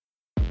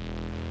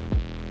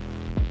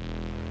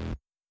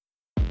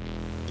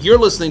You're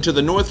listening to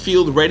the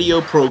Northfield radio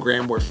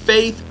program where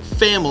faith,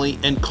 family,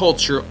 and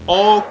culture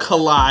all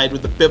collide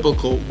with the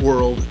biblical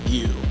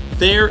worldview.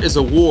 There is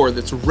a war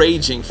that's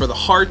raging for the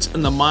hearts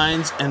and the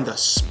minds and the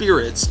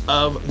spirits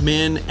of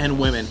men and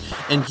women.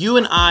 And you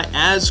and I,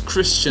 as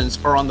Christians,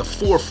 are on the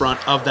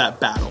forefront of that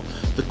battle.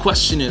 The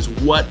question is,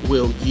 what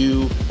will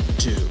you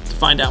do? To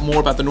find out more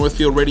about the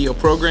Northfield radio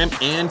program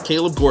and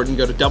Caleb Gordon,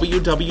 go to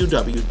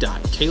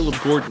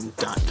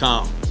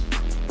www.calebgordon.com.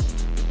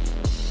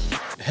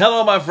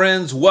 Hello, my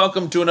friends.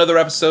 Welcome to another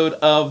episode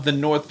of the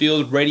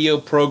Northfield radio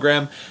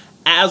program.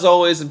 As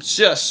always, I'm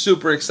just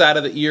super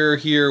excited that you're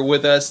here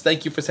with us.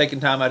 Thank you for taking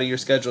time out of your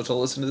schedule to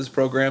listen to this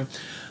program.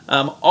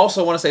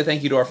 Also, I want to say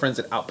thank you to our friends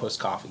at Outpost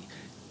Coffee.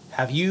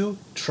 Have you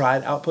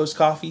tried Outpost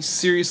Coffee?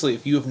 Seriously,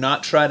 if you have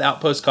not tried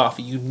Outpost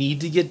Coffee, you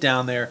need to get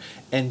down there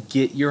and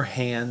get your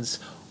hands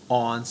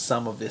on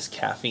some of this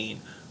caffeine.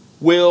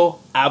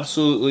 Will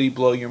absolutely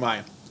blow your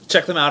mind.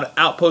 Check them out at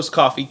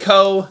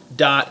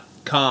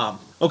outpostcoffeeco.com.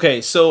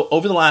 Okay, so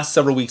over the last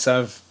several weeks,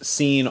 I've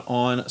seen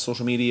on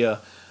social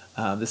media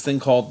this thing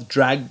called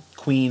Drag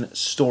Queen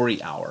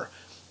Story Hour.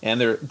 And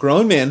they're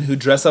grown men who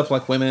dress up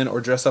like women or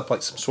dress up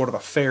like some sort of a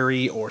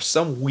fairy or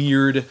some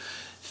weird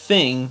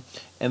thing.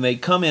 And they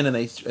come in and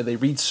they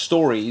read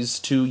stories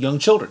to young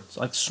children,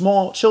 like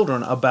small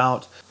children,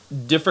 about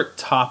different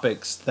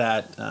topics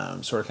that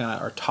sort of kind of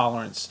are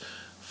tolerance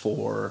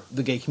for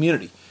the gay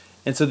community.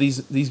 And so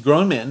these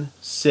grown men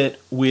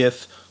sit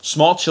with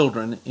small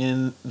children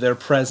in their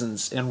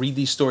presence and read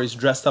these stories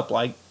dressed up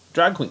like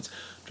drag queens,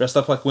 dressed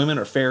up like women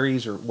or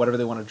fairies or whatever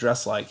they want to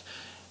dress like.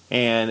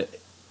 And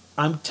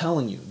I'm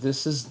telling you,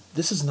 this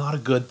is not a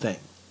good thing.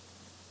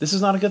 This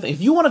is not a good thing.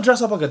 If you want to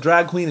dress up like a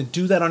drag queen and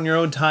do that on your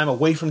own time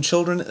away from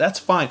children, that's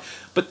fine.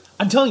 But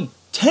I'm telling you,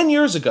 10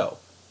 years ago,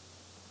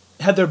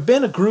 had there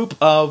been a group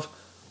of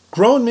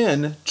grown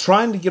men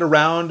trying to get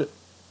around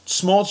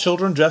small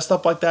children dressed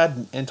up like that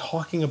and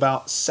talking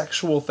about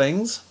sexual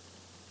things,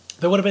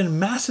 there would have been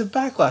massive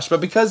backlash.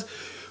 But because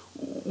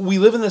we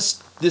live in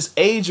this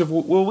age of,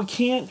 well, we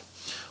can't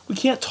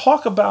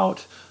talk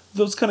about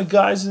those kind of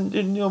guys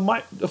and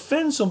might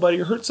offend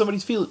somebody or hurt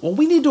somebody's feelings. Well,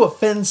 we need to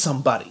offend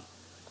somebody.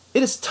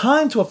 It is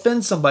time to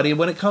offend somebody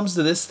when it comes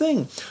to this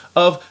thing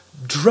of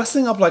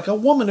dressing up like a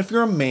woman if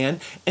you're a man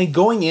and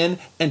going in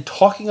and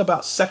talking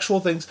about sexual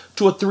things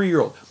to a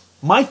 3-year-old.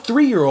 My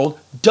 3-year-old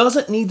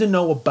doesn't need to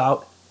know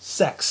about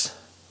sex.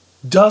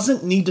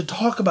 Doesn't need to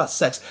talk about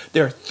sex.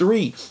 They're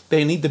 3.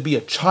 They need to be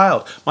a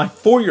child. My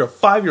 4-year-old,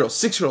 5-year-old,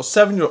 6-year-old,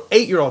 7-year-old,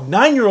 8-year-old,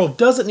 9-year-old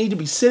doesn't need to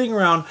be sitting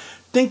around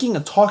thinking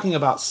and talking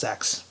about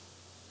sex.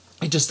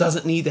 It just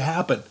doesn't need to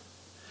happen.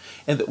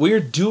 And that we're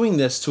doing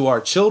this to our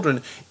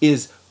children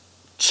is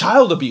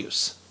child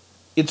abuse.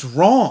 It's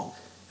wrong.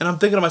 And I'm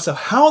thinking to myself,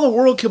 how in the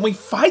world can we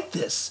fight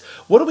this?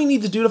 What do we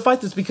need to do to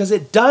fight this? Because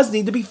it does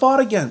need to be fought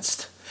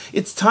against.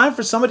 It's time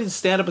for somebody to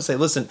stand up and say,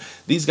 listen,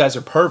 these guys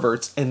are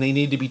perverts and they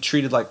need to be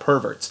treated like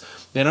perverts.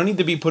 They don't need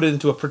to be put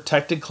into a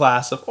protected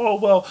class of, oh,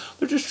 well,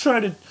 they're just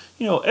trying to,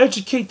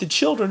 educate the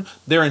children.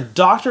 They're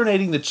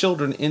indoctrinating the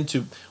children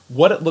into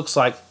what it looks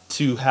like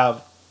to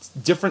have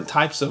different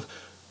types of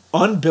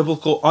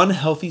unbiblical,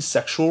 unhealthy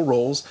sexual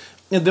roles.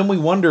 And then we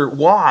wonder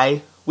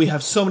why we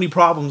have so many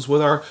problems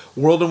with our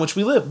world in which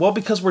we live. Well,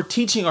 because we're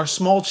teaching our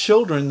small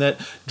children that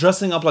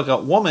dressing up like a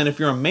woman, if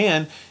you're a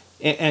man,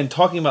 and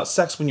talking about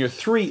sex when you're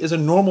 3 is a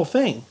normal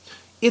thing.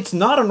 It's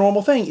not a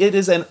normal thing. It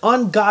is an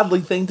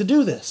ungodly thing to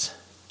do this.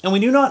 And we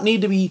do not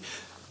need to be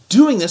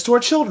doing this to our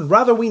children.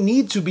 Rather, we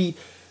need to be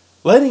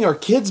letting our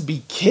kids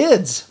be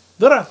kids.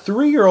 Let our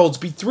 3-year-olds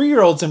be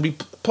 3-year-olds and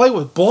play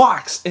with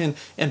blocks and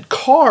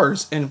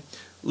cars and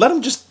let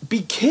them just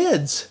be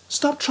kids.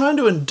 Stop trying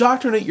to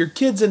indoctrinate your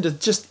kids into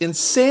just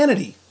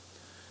insanity.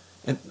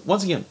 And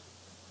once again,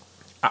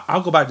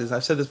 I'll go back to this.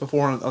 I've said this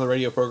before on the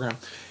radio program.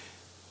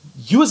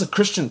 You as a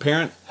Christian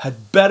parent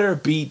had better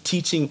be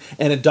teaching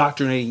and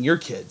indoctrinating your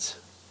kids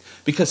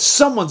because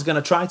someone's going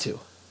to try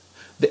to.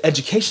 The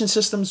education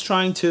system's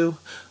trying to.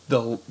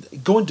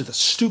 Going to the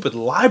stupid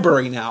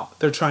library now,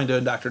 they're trying to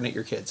indoctrinate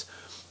your kids.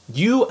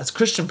 You as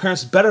Christian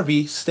parents better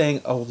be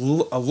staying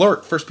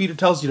alert. First Peter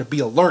tells you to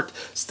be alert.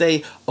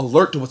 Stay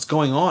alert to what's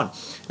going on.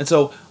 And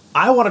so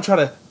I want to try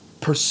to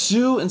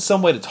pursue in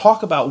some way to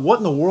talk about what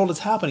in the world is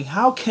happening.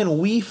 How can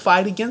we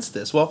fight against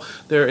this? Well,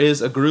 there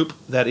is a group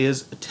that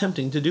is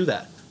attempting to do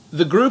that.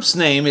 The group's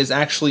name is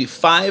actually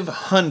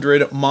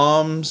 500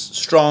 Moms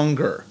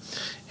Stronger.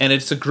 And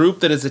it's a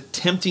group that is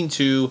attempting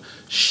to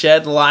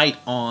shed light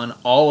on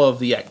all of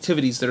the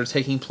activities that are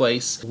taking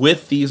place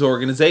with these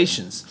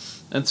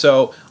organizations. And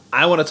so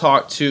I want to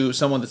talk to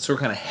someone that's sort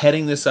of kind of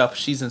heading this up.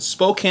 She's in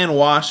Spokane,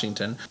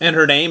 Washington, and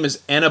her name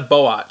is Anna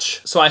Bohach.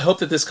 So I hope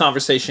that this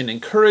conversation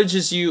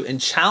encourages you and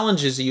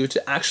challenges you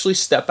to actually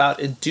step out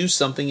and do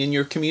something in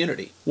your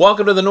community.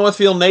 Welcome to the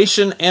Northfield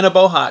Nation, Anna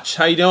Bohach.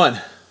 How you doing?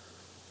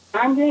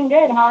 I'm doing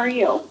good. How are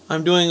you?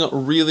 I'm doing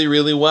really,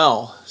 really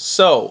well.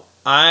 So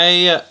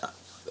a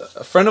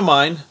friend of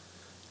mine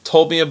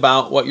told me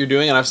about what you're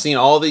doing, and I've seen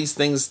all these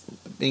things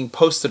being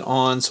posted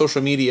on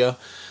social media.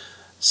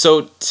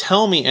 So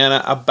tell me,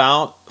 Anna,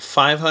 about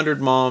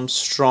 500 Moms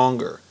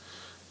Stronger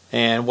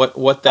and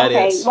what that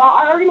is. Okay, well,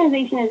 our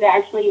organization is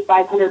actually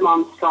 500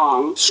 Moms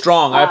Strong.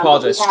 Strong, I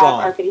apologize,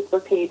 Strong. Our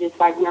Facebook page is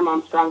 500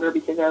 Moms Stronger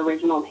because our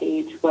original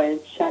page was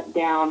shut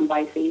down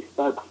by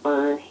Facebook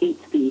for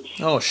hate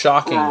speech. Oh,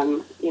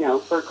 shocking.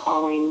 For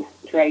calling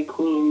drag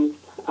queens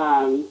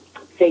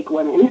fake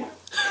women.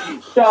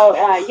 So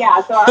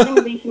our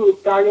organization, we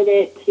started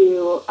it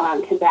to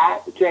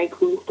combat Drag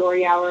Queen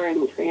Story Hour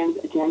and the trans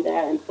agenda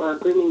and for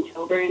grooming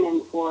children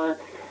and for,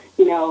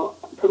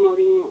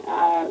 promoting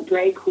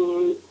drag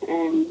queens.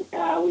 And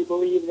we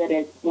believe that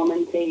it's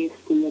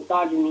woman-based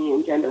misogyny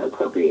and gender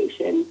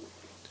appropriation.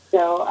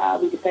 So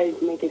we decided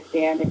to make a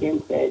stand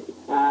against it,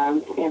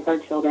 stand for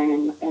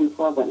children and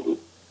for women.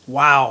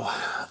 Wow.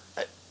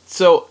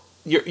 So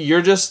you're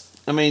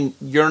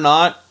you're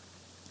not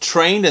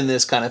trained in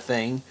this kind of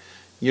thing.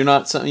 You're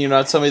not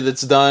somebody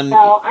that's done.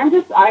 No, I'm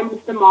just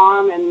a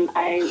mom, and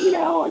I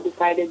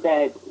decided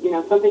that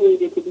something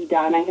needed to be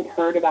done. I had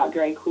heard about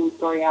drag queen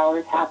story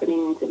hours happening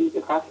in cities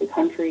across the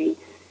country,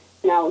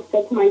 and I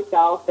said to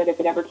myself that if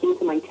it ever came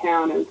to my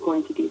town, I was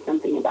going to do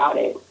something about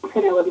it,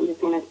 and I wasn't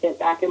just going to sit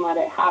back and let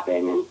it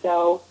happen. And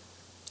so.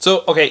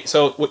 So okay,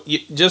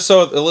 just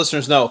so the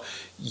listeners know,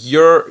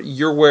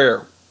 you're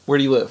where? Where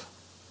do you live?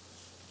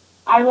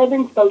 I live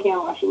in Spokane,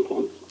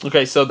 Washington.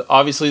 Okay, so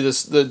obviously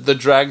the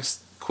drag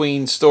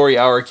queen story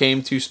hour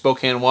came to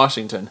Spokane,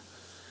 Washington.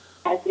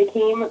 Yes, it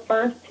came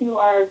first to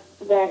it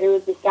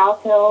was the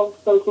South Hill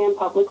Spokane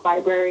Public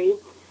Library,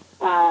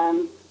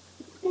 and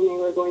they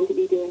were going to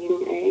be doing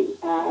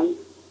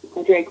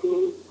a drag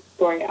queen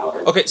story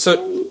hour. Okay,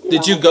 so and,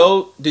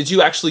 did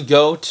you actually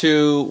go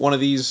to one of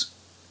these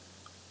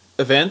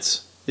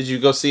events? Did you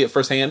go see it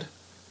firsthand?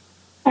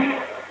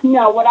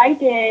 No, what I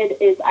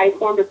did is I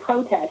formed a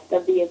protest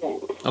of the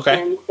event.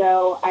 Okay. And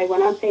so I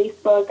went on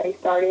Facebook, I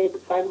started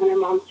 500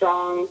 Moms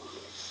Strong,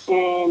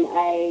 and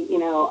I,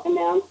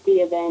 announced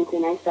the event,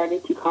 and I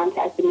started to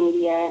contact the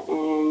media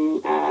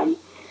and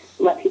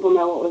let people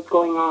know what was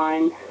going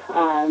on,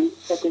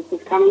 that this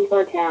was coming to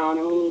our town,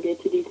 and we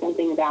needed to do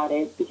something about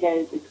it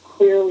because it's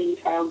clearly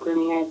child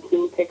grooming. I've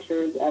seen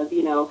pictures of,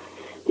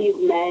 these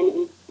men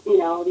in,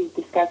 these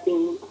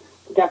disgusting,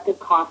 seductive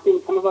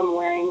costumes, some of them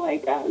wearing,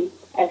 like,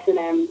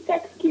 S&M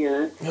sex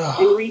gear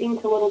and reading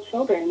to little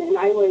children, and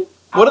I was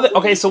what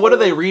are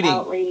they reading?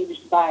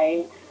 Outraged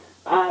by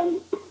them,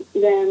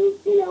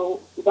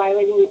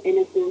 violating the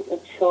innocence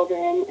of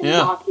children and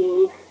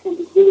mocking and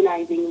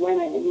dehumanizing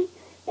women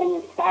in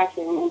this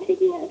fashion and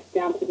taking us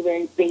down to the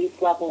very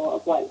base level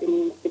of what it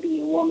means to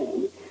be a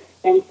woman.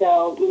 And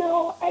so,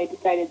 I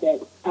decided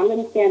that I'm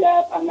going to stand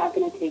up. I'm not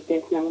going to take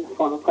this, and I'm going to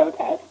form a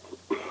protest.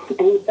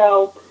 And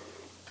so,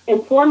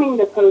 in forming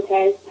the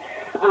protest,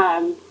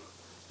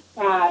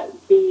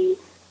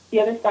 the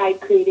other side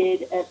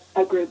created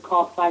a group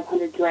called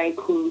 500 Drag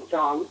Queen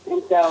Strong,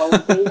 and so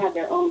they had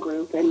their own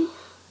group, and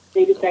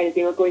they decided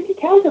they were going to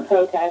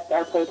counter-protest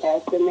our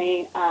protest, and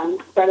they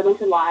spread a bunch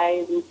of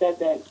lies and said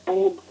that I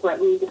had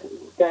threatened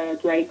the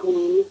drag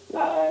queen,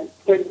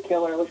 threatened to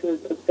kill her, which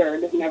was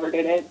absurd, never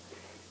did it.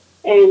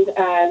 And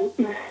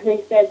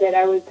they said that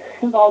I was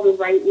involved with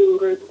right-wing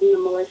groups in the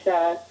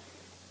militia,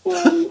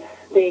 and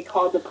they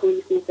called the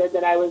police and said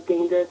that I was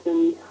dangerous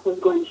and was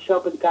going to show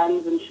up with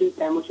guns and shoot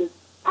them, which is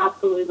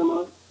absolutely the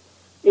most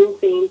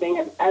insane thing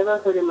I've ever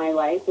heard in my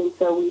life. And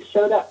so we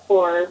showed up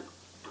for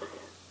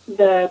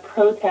the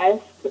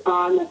protest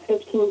on the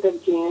 15th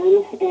of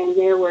June, and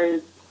there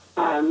was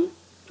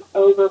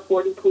over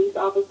 40 police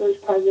officers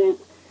present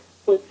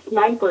with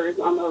snipers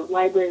on the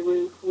library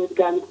roof with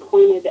guns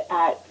pointed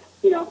at,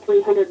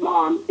 300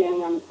 moms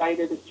standing on the side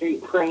of the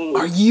street praying.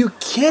 Are you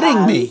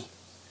kidding me?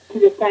 To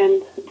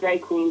defend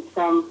drag queens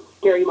from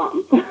scary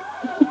moms.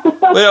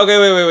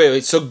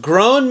 Wait. So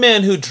grown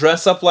men who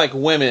dress up like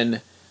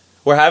women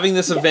were having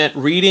this event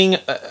reading,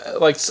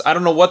 I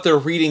don't know what they're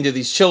reading to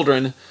these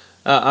children.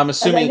 I'm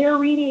assuming... They're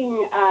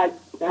reading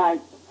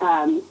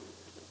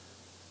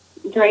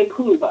drag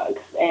queen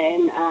books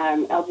and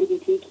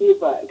LGBTQ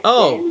books.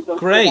 Oh, and books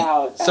great.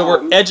 About, so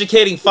we're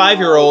educating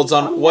 5-year-olds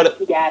on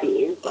what...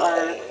 Daddies,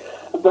 or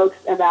books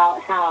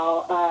about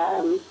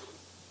how...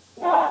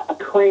 a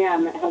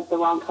crayon that has the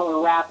wrong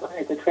color wrapper.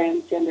 It's a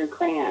transgender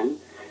crayon.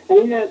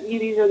 And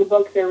these are the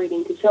books they're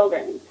reading to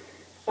children.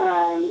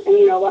 And,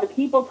 a lot of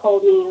people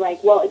told me,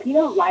 well, if you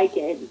don't like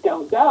it,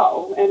 don't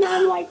go. And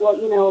I'm like, well,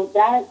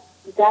 that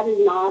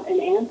is not an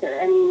answer.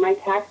 I mean, my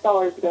tax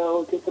dollars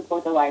go to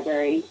support the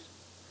library.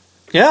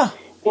 Yeah.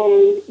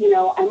 And,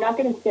 I'm not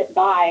going to sit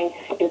by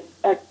if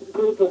a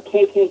group of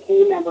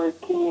KKK members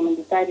came and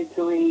decided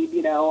to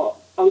read,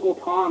 Uncle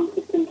Tom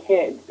to some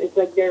kids. It's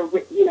like they're,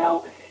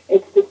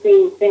 it's the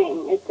same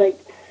thing. It's like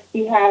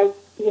you have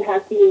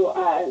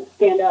to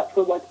stand up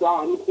for what's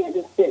wrong. You can't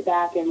just sit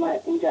back and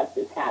let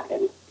injustice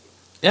happen.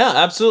 Yeah,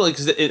 absolutely.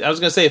 Because I was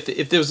going to say,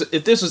 if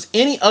this was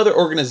any other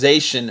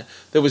organization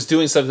that was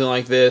doing something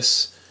like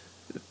this,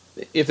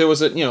 if there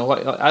was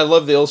I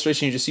love the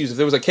illustration you just used. If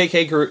there was a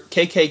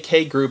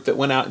KKK group that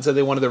went out and said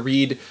they wanted to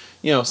read,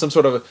 some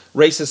sort of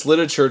racist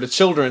literature to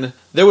children,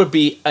 there would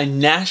be a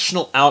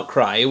national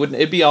outcry.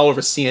 It'd be all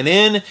over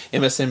CNN,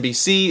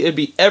 MSNBC. It'd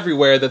be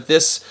everywhere that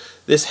this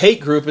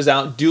hate group is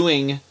out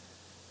doing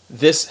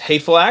this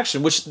hateful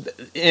action,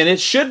 and it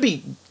should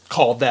be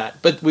called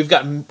that. But we've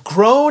got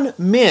grown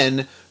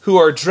men who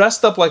are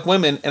dressed up like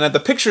women, and at the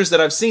pictures that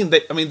I've seen,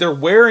 they're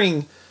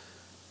wearing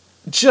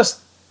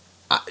just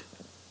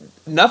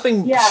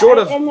nothing short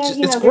of. And it's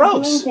they're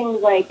gross. doing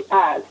things like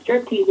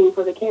strip teasing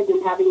for the kids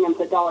and having them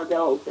put dollar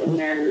bills in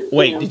their.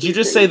 Wait, did you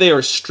just say they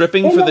were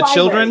stripping for the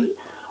children?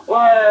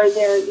 Or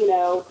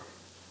they're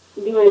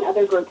doing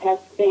other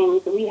grotesque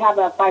things. We have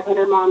a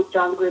 500 Mom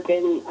Strong group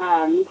in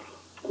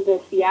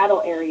the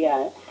Seattle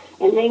area,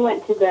 and they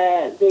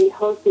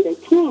hosted a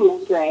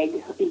teen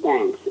drag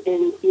event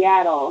in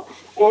Seattle.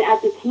 And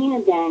at the teen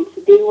event,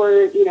 they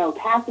were,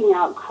 passing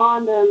out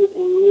condoms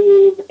and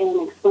lube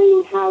and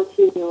explaining how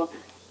to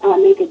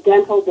make a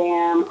dental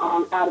dam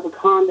out of a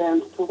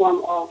condom to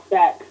perform oral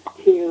sex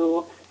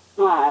to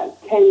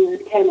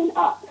 10 and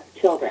up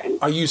children.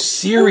 Are you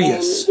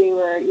serious? And they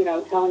were,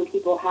 telling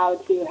people how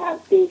to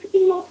have safe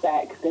anal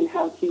sex and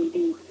how to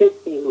do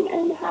fisting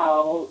and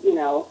how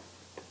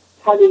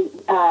to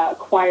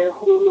acquire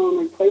hormone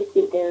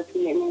replacement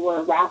therapy, and they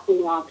were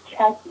raffling off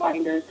chest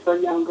binders for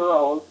young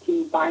girls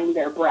to bind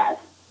their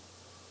breasts.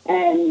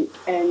 And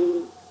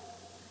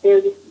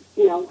they're just,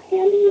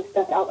 handing this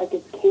stuff out like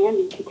it's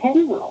candy to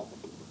 10-year-olds.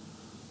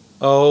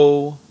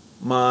 Oh,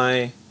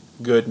 my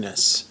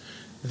goodness.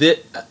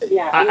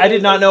 Yeah, I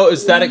did not know it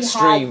was that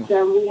extreme.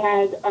 We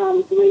had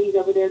some ladies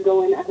over there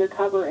going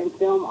undercover and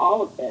film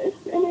all of this,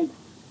 and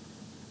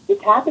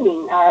it's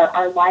happening.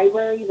 Our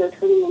libraries are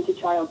turning into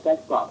child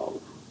sex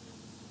brothels.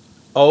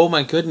 Oh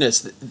my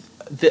goodness!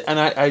 And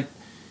I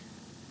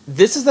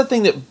this is the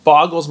thing that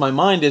boggles my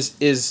mind is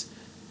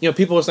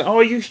people are saying,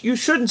 oh, you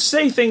shouldn't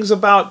say things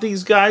about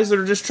these guys that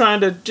are just trying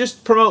to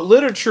just promote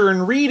literature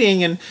and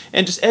reading and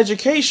just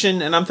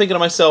education. And I'm thinking to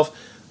myself,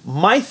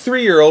 my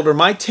 3-year-old or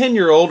my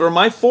 10-year-old or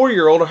my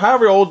 4-year-old or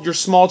however old your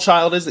small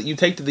child is that you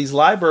take to these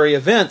library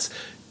events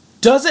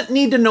doesn't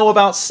need to know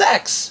about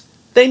sex.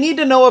 They need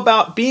to know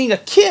about being a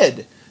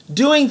kid,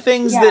 doing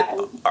things that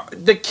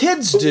the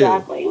kids do.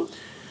 Exactly.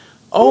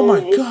 Oh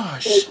my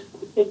gosh.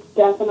 It's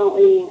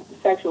definitely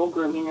sexual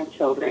grooming of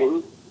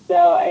children.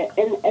 So,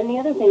 and the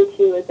other thing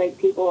too is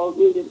people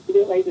need to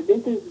realize that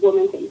this is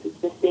woman face. It's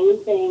the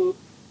same thing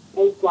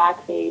as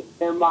blackface.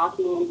 They're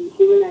mocking and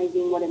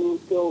dehumanizing what it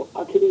means to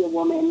be a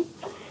woman.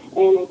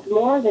 And it's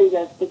more than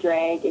just the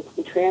drag. It's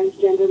the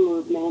transgender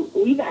movement.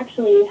 We've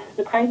actually,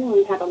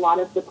 surprisingly, had a lot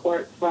of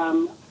support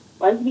from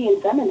lesbian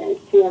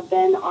feminists who have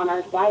been on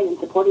our side and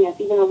supporting us.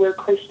 Even though we're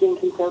Christian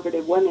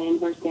conservative women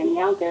who are standing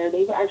out there,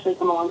 they've actually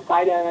come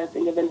alongside us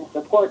and given us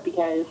support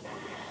because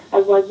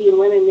as lesbian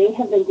women, they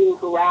have been being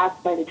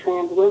harassed by the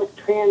trans women,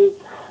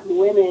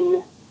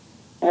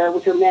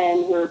 which are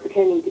men who are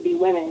pretending to be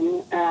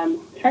women,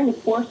 trying to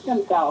force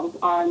themselves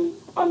on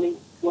these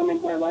women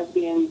who are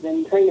lesbians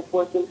and trying to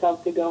force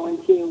themselves to go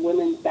into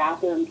women's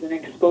bathrooms and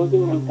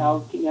exposing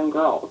themselves to young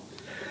girls.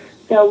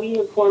 So we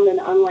have formed an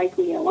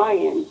unlikely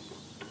alliance,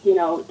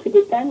 to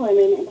defend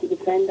women and to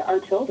defend our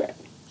children.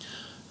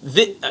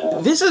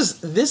 This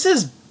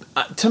is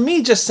to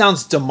me just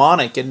sounds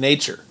demonic in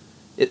nature.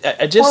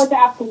 It's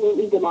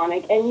absolutely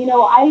demonic. And,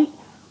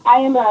 I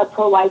am a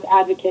pro-life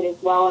advocate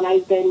as well, and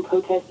I've been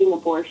protesting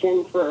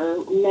abortion for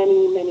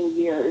many, many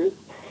years.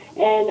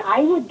 And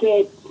I would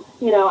get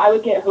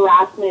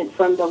harassment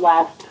from the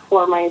left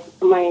for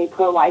my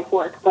pro-life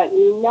work, but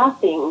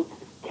nothing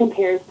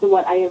compares to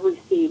what I have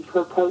received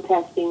for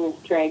protesting this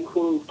drag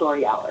queen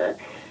story hour.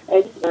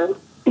 It's the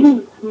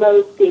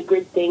most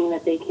sacred thing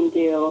that they can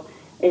do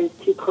is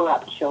to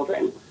corrupt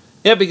children.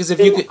 Yeah, because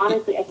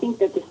honestly, I think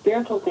that the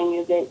spiritual thing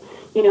is that,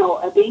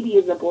 a baby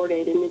is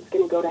aborted and it's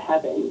going to go to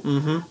heaven.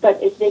 Mm-hmm.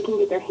 But if they can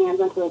get their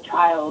hands onto a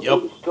child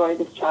and destroy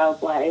this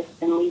child's life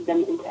and lead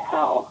them into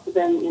hell,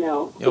 then,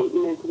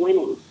 Satan is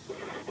winning.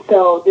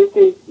 So this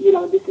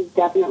is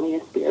definitely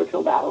a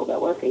spiritual battle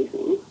that we're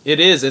facing. It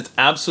is. It's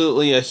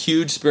absolutely a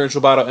huge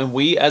spiritual battle. And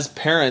we as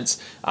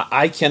parents,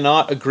 I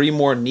cannot agree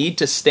more, need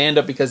to stand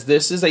up because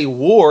this is a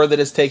war that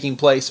is taking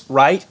place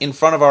right in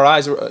front of our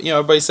eyes.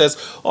 Everybody says,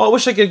 oh, I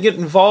wish I could get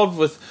involved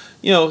with,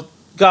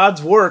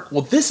 God's work.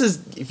 Well,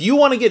 if you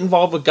want to get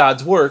involved with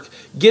God's work,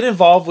 get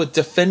involved with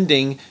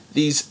defending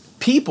these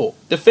people,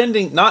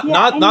 defending not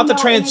the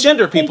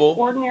transgender people.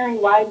 Ordinary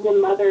wives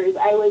and mothers.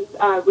 I was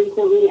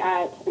recently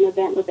at an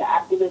event with the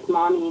activist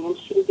mommy, and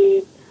she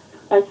gave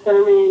a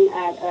sermon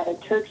at a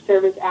church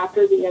service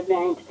after the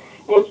event,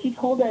 and she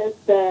told us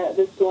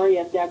the story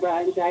of Deborah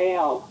and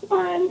Jael,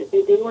 and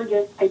they were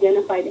just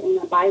identified in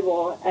the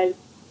Bible as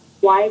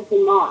wives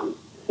and moms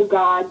who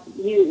God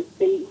used.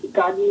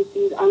 God used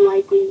these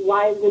unlikely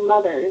wives and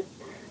mothers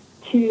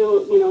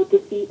to,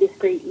 defeat this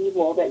great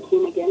evil that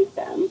came against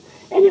them.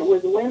 And it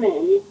was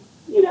women,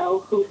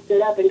 who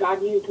stood up, and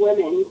God used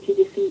women to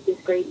defeat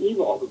this great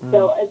evil.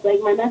 So it's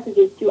my message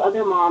is to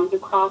other moms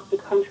across the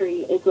country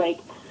is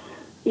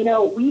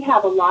we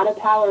have a lot of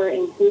power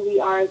in who we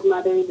are as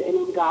mothers and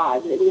in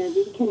God, and that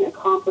we can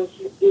accomplish,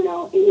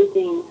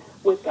 anything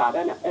with God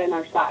on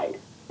our side.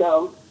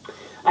 So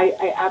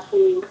I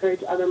absolutely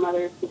encourage other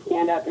mothers to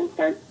stand up and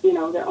start,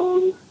 their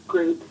own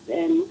groups,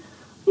 and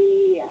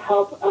we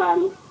help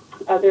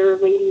other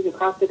ladies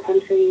across the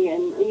country,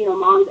 and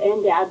moms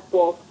and dads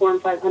both form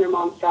 500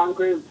 Mom Strong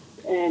groups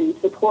and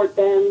support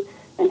them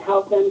and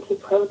help them to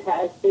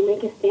protest and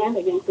make a stand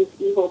against this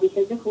evil.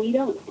 Because if we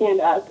don't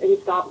stand up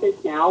and stop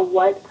this now,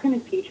 what kind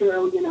of future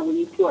are we going to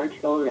leave to our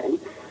children?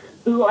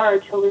 Who are our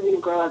children going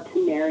to grow up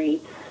to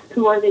marry?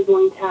 Who are they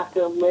going to have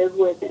to live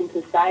with in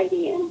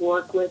society and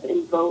work with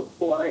and vote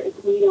for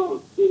if we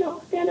don't,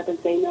 stand up and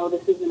say, no,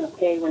 this isn't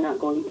okay, we're not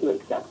going to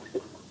accept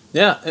this?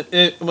 Yeah,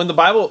 when the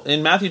Bible,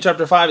 in Matthew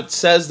chapter 5, it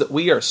says that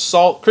we are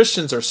salt,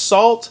 Christians are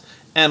salt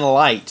and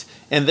light.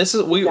 And this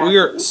is, we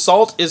are,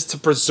 salt is to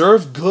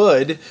preserve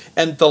good,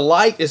 and the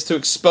light is to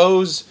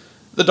expose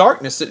the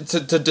darkness,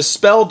 to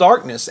dispel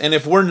darkness. And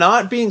if we're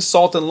not being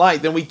salt and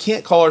light, then we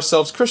can't call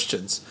ourselves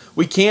Christians.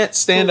 We can't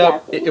stand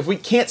up, if we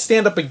can't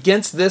stand up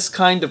against this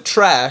kind of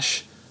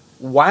trash,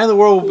 why in the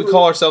world would we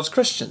call ourselves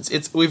Christians?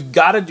 We've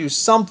got to do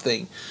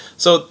something.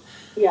 So,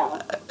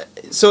 yeah.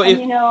 So and,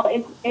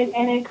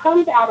 it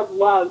comes out of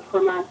love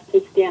from us to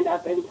stand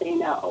up and say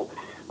no.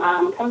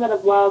 It comes out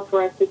of love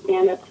for us to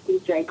stand up to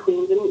these drag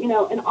queens,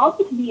 and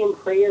also to be in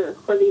prayer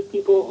for these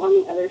people on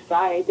the other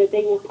side, that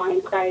they will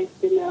find Christ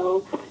and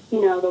know,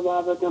 the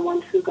love of the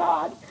one true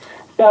God.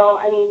 So,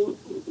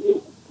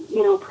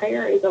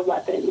 prayer is a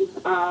weapon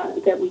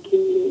that we can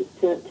use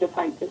to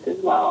fight this as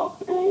well,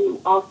 and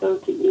also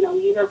to,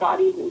 use our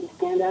bodies and to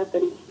stand up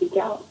and speak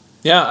out.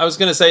 Yeah, I was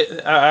going to say,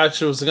 I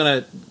actually was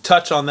going to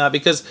touch on that,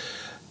 because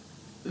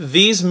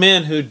these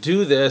men who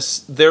do this,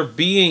 they're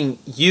being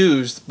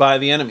used by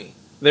the enemy.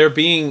 They're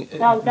being...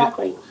 No,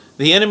 exactly.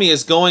 The enemy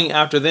is going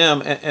after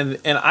them, and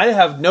I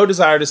have no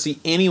desire to see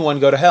anyone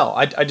go to hell.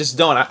 I just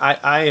don't.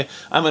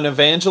 I'm an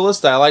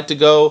evangelist. I like to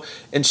go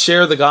and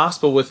share the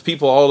gospel with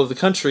people all over the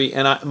country,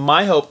 and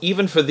my hope,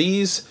 even for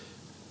these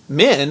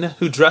men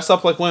who dress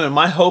up like women,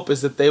 my hope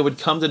is that they would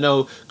come to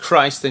know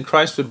Christ, and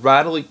Christ would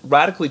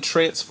radically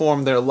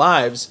transform their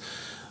lives.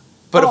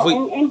 But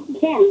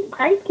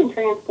Christ can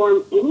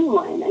transform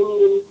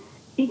anyone.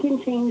 He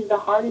can change the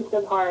hardest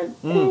of hearts,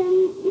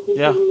 and he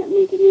can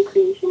make a new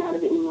creation out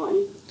of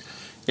anyone.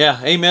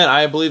 Yeah, amen.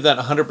 I believe that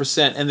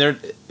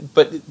 100%.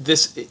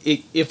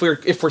 If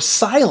we're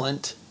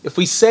silent, if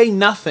we say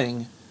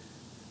nothing,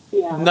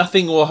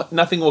 nothing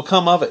will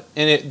come of it.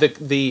 And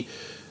the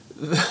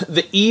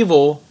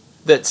evil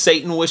that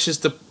Satan wishes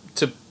to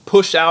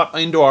push out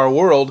into our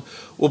world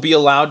will be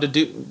allowed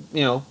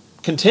to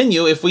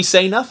continue if we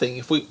say nothing.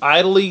 If we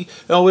idly,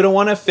 we don't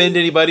want to offend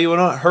anybody, we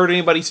don't want to hurt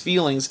anybody's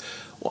feelings.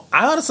 Well,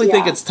 I honestly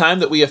think it's time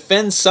that we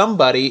offend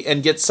somebody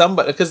and get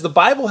somebody, because the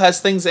Bible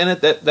has things in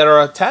it that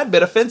are a tad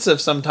bit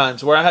offensive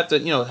sometimes, where I have to,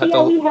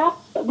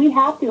 we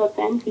have to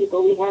offend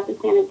people. We have to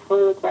stand up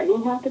for what's right.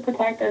 We have to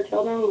protect our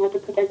children. We have to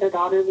protect our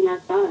daughters and our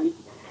sons.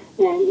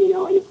 And,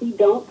 and if we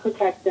don't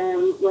protect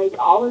them,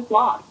 all is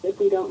lost. If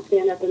we don't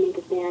stand up and make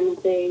a stand and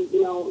say,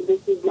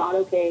 this is not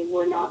okay,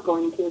 we're not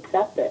going to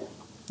accept this.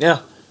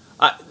 Yeah.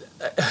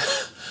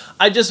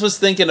 I just was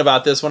thinking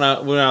about this when I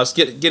was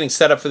getting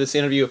set up for this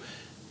interview.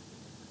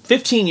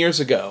 15 years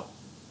ago,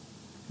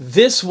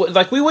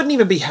 we wouldn't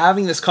even be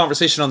having this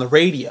conversation on the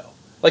radio.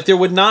 There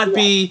would not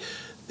be,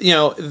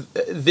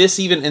 this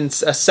even in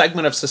a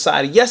segment of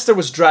society. Yes, there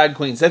was drag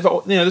queens.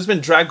 There's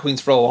been drag queens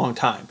for a long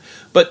time.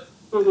 But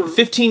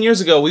 15 years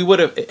ago, we would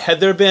have, had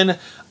there been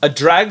a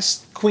drag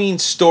queen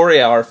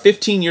story hour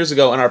 15 years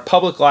ago in our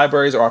public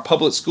libraries or our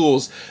public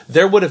schools,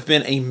 there would have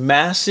been a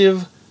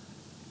massive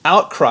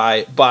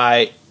outcry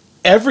by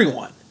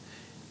everyone.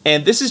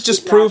 And this is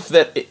just proof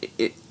that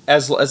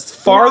as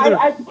farther...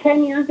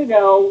 10 years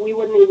ago, we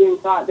wouldn't even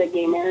thought that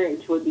gay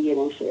marriage would be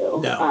an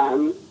issue.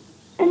 No.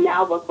 And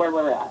now look where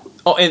we're at.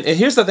 Oh, and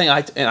here's the thing.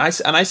 I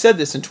said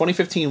this in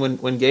 2015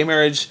 when gay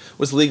marriage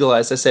was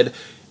legalized. I said,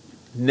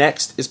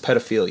 next is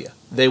pedophilia.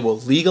 They will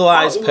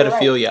legalize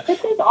pedophilia. Right.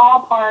 This is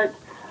all part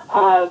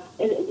of...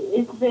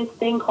 It's this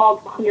thing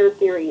called queer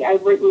theory.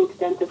 I've written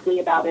extensively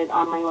about it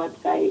on my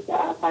website,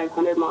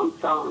 500 Mom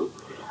Strong.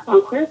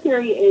 Queer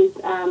theory is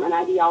an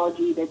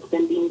ideology that's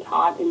been being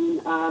taught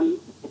in...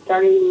 It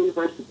started in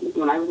universities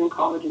when I was in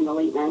college in the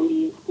late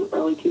 90s,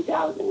 early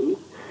 2000s.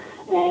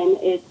 And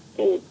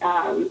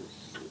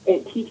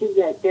it teaches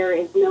that there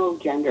is no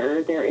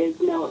gender, there is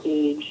no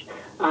age,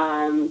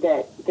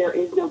 that there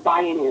is no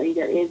binary,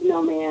 there is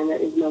no man, there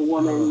is no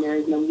woman, there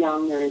is no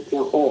young, there is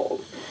no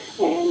old.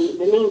 And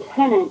the main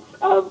tenets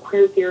of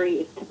queer theory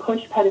is to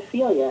push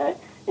pedophilia,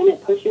 and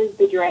it pushes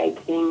the drag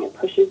thing, it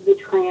pushes the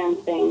trans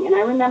thing. And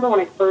I remember when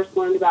I first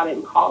learned about it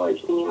in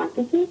college thinking,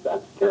 this is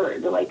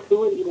absurd. Who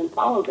would even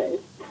follow this?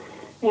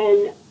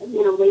 And,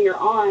 later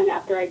on,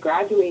 after I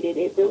graduated,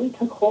 it really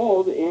took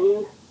hold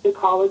in the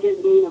colleges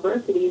and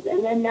universities,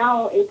 and then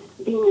now it's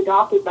being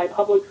adopted by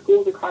public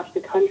schools across the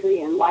country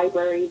and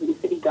libraries and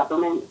city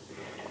governments.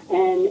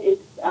 And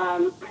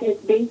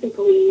it's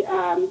basically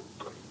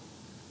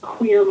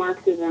queer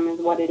Marxism is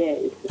what it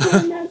is,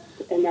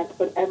 and that's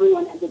what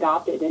everyone has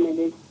adopted, and it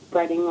is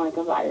spreading like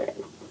a virus.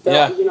 So,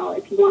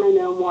 if you want to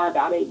know more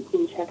about it, you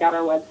can check out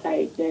our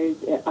website. There's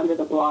under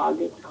the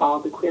blog. It's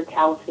called The Queer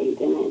Caliphate,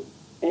 and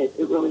it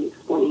really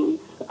explains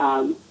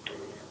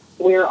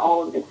where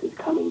all of this is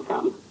coming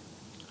from.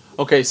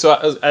 Okay, so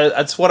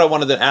that's what I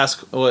wanted to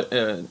ask.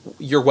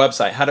 Your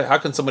website. How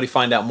can somebody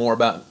find out more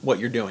about what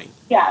you're doing?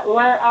 Yeah,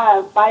 we're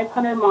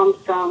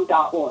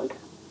 500momstrong.org.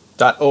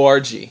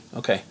 .org.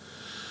 Okay.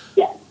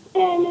 Yes,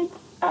 and it's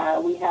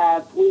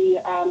we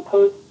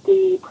post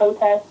the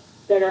protests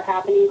that are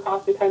happening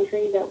across the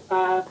country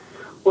that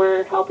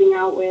we're helping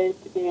out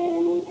with,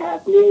 and we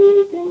have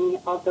news, and we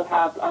also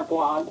have our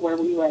blog where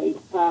we write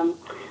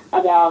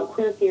about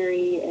queer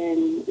theory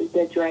and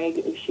the drag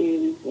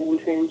issues and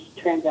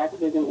trans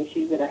activism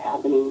issues that are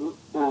happening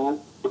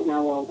in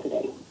our world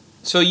today.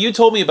 So you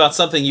told me about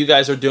something you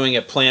guys are doing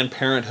at Planned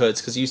Parenthood,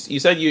 because you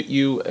said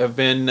you have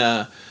been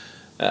an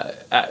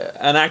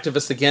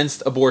activist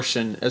against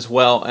abortion as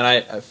well, and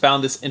I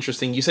found this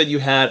interesting. You said you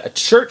had a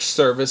church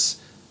service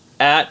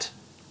at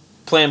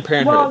Planned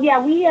Parenthood. Well, yeah,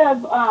 we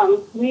have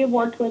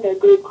worked with a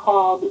group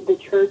called the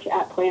Church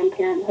at Planned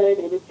Parenthood.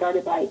 It was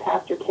started by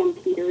Pastor Tim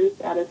Peters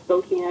out of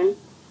Spokane,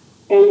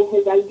 and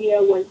his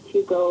idea was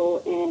to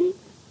go and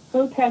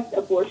protest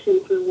abortion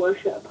through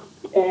worship.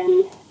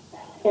 And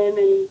him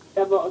and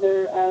several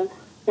other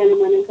men and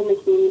women from the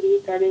community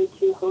started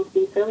to host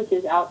these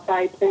services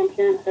outside Planned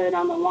Parenthood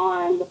on the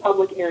lawn, the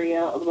public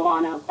area of the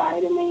lawn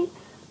outside, and they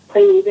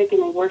play music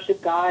and they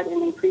worship God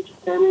and they preach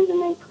sermons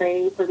and they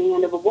pray for the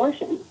end of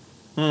abortion.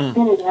 And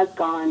it has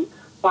gone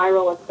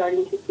viral. It's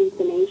starting to sweep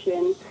the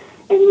nation.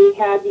 And we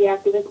had the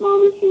activist mom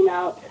who came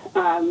out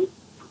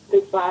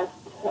this last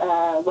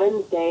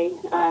Wednesday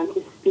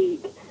to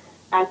speak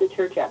at the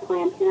church at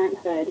Planned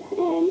Parenthood.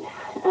 And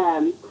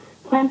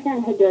Planned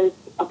Parenthood does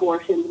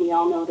abortions. We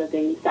all know that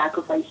they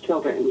sacrifice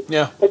children.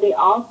 Yeah. But they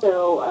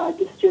also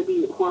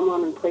distribute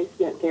hormone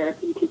replacement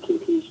therapy to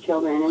confused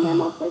children, and they're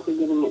most likely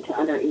giving it to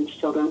underage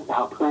children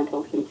without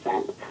parental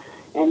consent.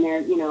 And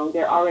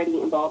they're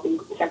already involved in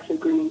sexually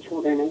grooming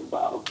children as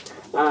well.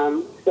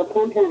 So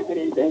Planned Parenthood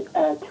is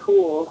a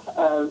tool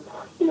of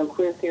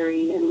queer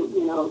theory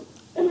and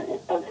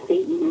of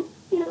Satan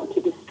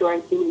to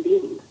destroy human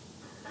beings.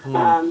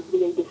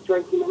 They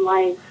destroy human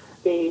life.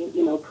 They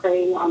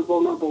prey on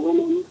vulnerable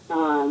women,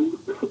 and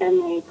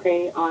they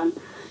prey on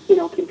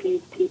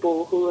confused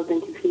people who have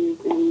been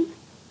confused and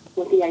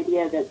with the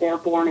idea that they're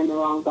born in the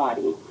wrong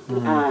body.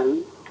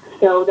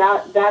 So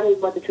that is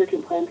what the Church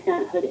of Planned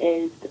Parenthood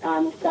is.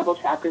 There's several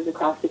chapters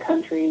across the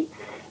country,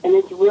 and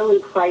it's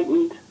really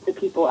frightened the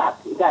people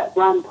that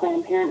run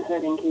Planned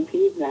Parenthood and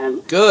confuse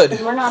them. Good.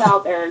 Because we're not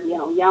out there,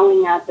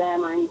 yelling at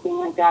them or anything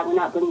like that. We're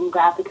not bringing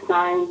graphic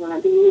signs. We're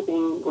not doing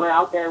anything. We're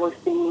out there. We're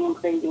singing and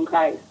praising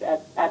Christ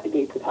at the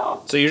gates of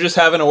hell. So you're just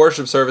having a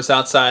worship service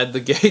outside the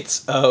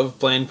gates of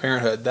Planned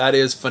Parenthood. That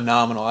is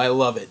phenomenal. I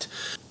love it.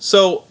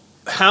 So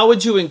how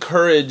would you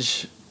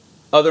encourage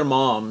other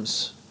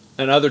moms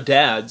and other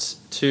dads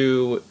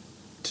to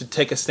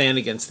take a stand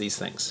against these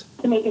things?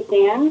 To make a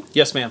stand?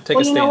 Yes, ma'am. Take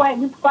a stand. You know what?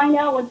 Just find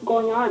out what's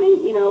going on.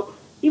 And,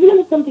 even if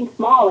it's something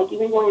small, like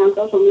even going on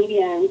social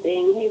media and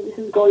saying, hey, this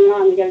is going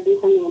on, we got to do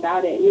something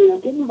about it.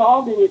 Get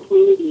involved in your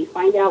community.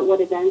 Find out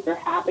what events are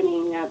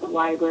happening at the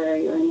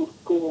library or in the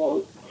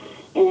schools.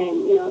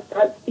 And,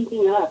 start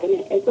speaking up. And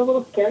it's a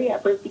little scary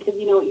at first because,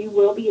 you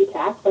will be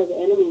attacked by the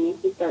enemy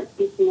if you start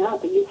speaking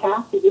up. But you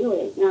have to do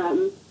it.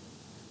 And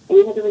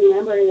you have to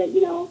remember that,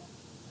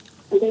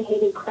 they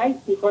hated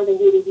Christ before they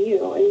hated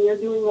you, and you're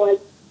doing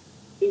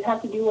you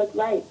have to do what's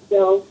right.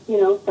 So,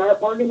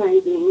 start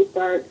organizing,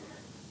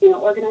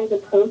 organize a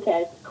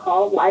protest,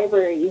 call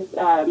libraries,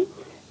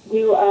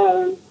 do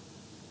a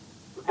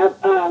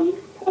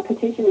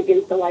petition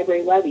against the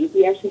library levies.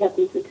 We actually had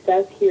some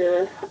success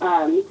here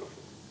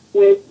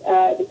with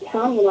the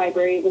county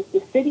library. It was the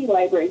city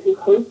library who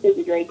hosted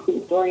the Drag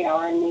Queen Story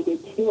Hour, and they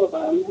did 2 of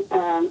them.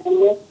 And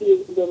with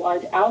the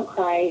large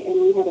outcry, and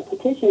we had a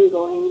petition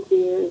going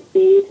to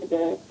say to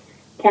the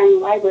county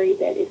library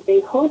that if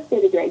they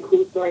hosted a Drag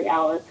Queen Story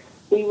Hour,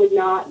 we would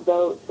not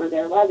vote for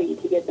their levy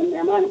to get them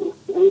their money.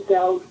 And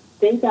so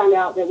they found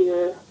out that we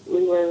were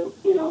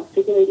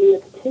circulating the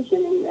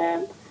petition,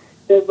 and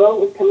the vote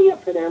was coming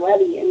up for their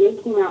levy, and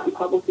they came out and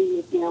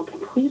publicly,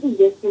 completely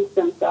distanced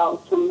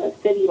themselves from the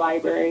city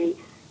library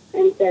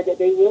and said that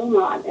they will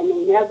not and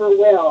they never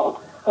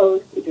will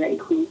host a Drag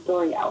Queen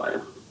Story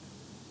Hour.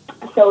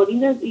 So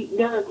there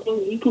are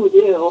things you can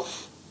do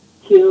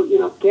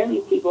to, scare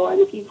these people. And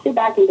if you sit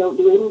back and don't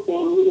do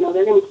anything,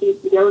 they're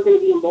going to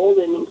be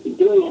emboldened and keep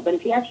doing it. But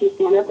if you actually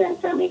stand up there and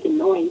start making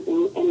noise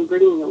and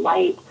bringing the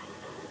light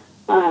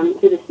to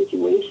the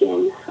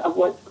situation of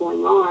what's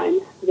going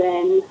on,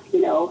 then,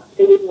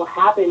 things will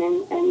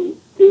happen. And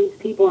these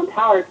people in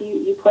power, if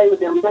you play with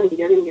their money,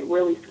 they're going to get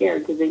really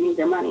scared because they need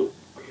their money.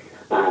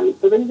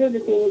 So those are the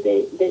things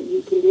that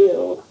you can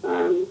do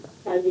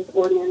as this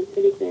ordinary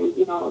citizen.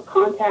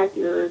 Contact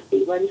your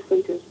state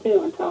legislatures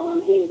too and tell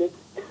them, hey, let's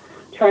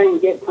try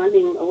and get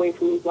funding away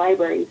from these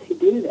libraries who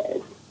do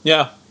this.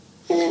 Yeah.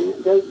 And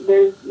there's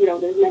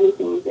many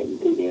things that you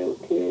can do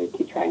to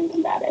try and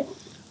combat it.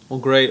 Well,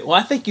 great. Well,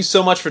 I thank you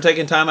so much for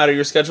taking time out of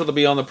your schedule to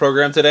be on the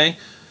program today.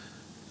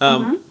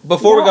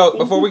 Before we go,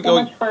 thank you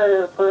so much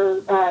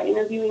for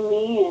interviewing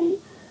me, and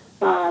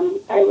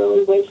I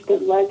really wish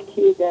good luck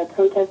to the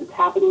protest that's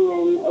happening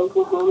in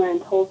Oklahoma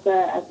and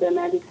Tulsa at the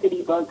Magic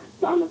City Books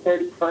on the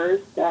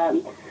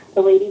 31st.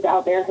 The ladies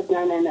out there have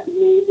done an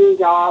amazing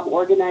job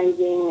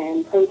organizing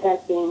and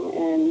protesting,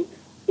 and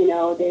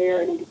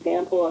they're an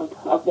example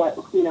of what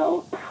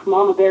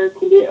mama bears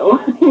can do.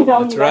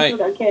 That's right. Mess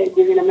with our kids,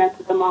 you're gonna mess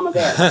with the mama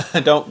bear.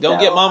 don't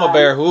get mama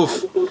bear. Oof. I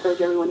just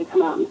encourage everyone to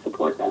come out and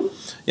support them.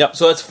 Yep.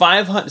 So it's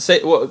 500. Say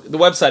the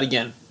website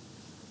again.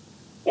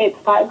 It's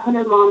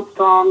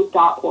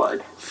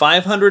 500momstrong.org.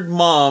 500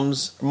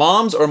 moms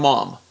or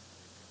mom?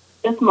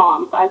 Just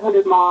mom.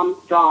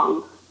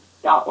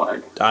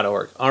 500momstrong.org.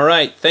 .org. All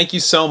right. Thank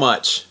you so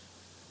much.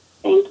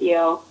 Thank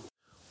you.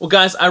 Well,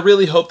 guys, I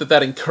really hope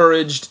that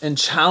encouraged and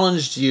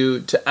challenged you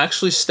to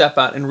actually step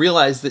out and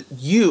realize that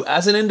you,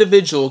 as an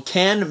individual,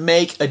 can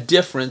make a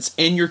difference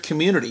in your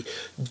community.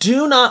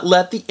 Do not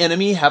let the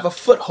enemy have a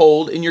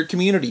foothold in your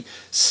community.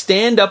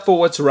 Stand up for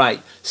what's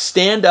right.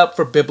 Stand up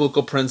for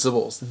biblical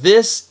principles.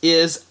 This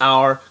is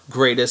our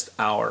greatest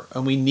hour,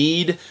 and we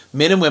need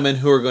men and women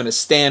who are going to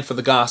stand for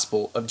the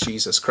gospel of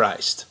Jesus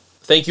Christ.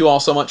 Thank you all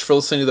so much for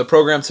listening to the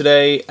program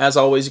today. As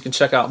always, you can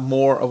check out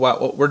more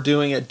about what we're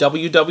doing at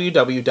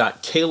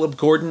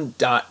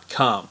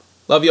www.calebgordon.com.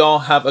 Love you all.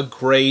 Have a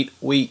great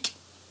week.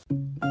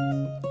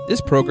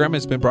 This program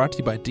has been brought to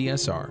you by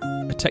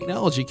DSR, a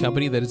technology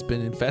company that has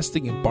been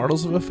investing in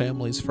Bartlesville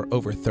families for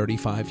over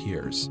 35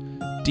 years.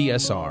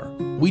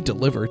 DSR, we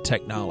deliver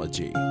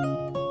technology.